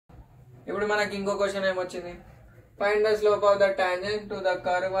ఇప్పుడు మనకి ఇంకో క్వశ్చన్ ఏమొచ్చింది, find the slope of the tangent to the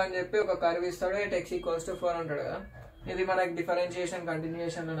curve అని చెప్పి ఒక కర్వ్ ఇస్తాడు, ఎట్ x = 4 అంటాడు కదా. ఇది మనకి డిఫరెన్షియేషన్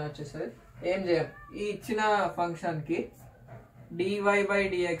కంటిన్యూయేషన్ అని వచ్చేస్తుంది. ఏం చేయం, ఈ ఇచ్చిన ఫంక్షన్కి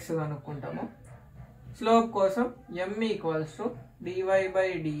dy/dx కనుక్కుంటాము. స్లోప్ కోసం m =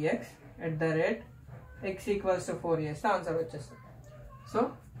 dy/dx @ x = 4 చేస్తే ఆన్సర్ వచ్చేస్తుంది. సో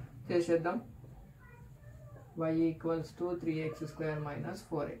చేసేద్దాం. y = 3x² -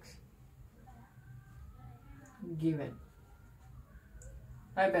 4x given.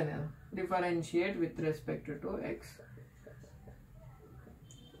 అయిపోయింది కదా. Differentiate with respect to x.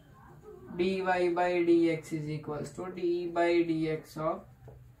 dy/dx = d/dx of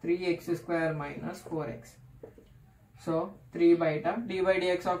 3x² - 4x. So 3 బయట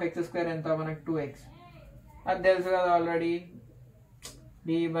d/dx of x² ఎంత మనకు 2x. అది తెలుసు కదా already.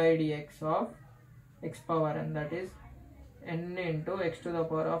 d/dx of x power n, that is n into x⁴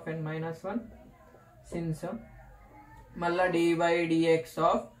 n - 1, since మళ్ళా d/dx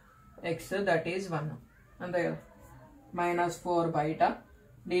of x, that is 1 అంతే కదా. -4 బయట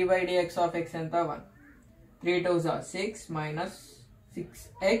d/dx of x ఎంత 1. 3 2s are 6 -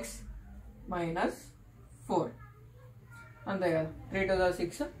 6x - 4 అంతే కదా. 3 2s are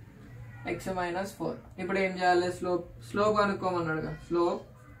 6 x - 4. ఇప్పుడు ఏం చేయాలి, స్లోప్ కనుక్కోమన్నాడు కదా. Slope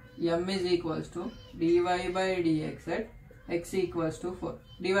m = dy/dx at x = 4.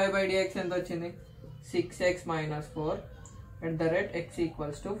 dy/dx ఎంత వచ్చింది, 6x - 4 @ x =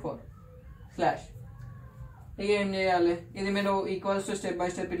 4 స్లాష్. ఇక ఏం చేయాలి, ఇది మీరు equals to step by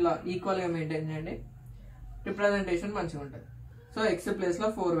step ఇట్లా ఈక్వల్గా మెయింటైన్ చేయండి, రిప్రజెంటేషన్ మంచిగా ఉంటుంది. సో ఎక్స్ ప్లేస్లో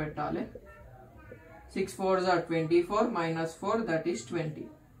 4 పెట్టాలి. 6 4s are 24 - 4, that is 20.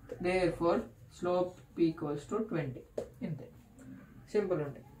 Therefore slope equals to 20. ఇంతే, సింపుల్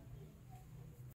ఉంటుంది.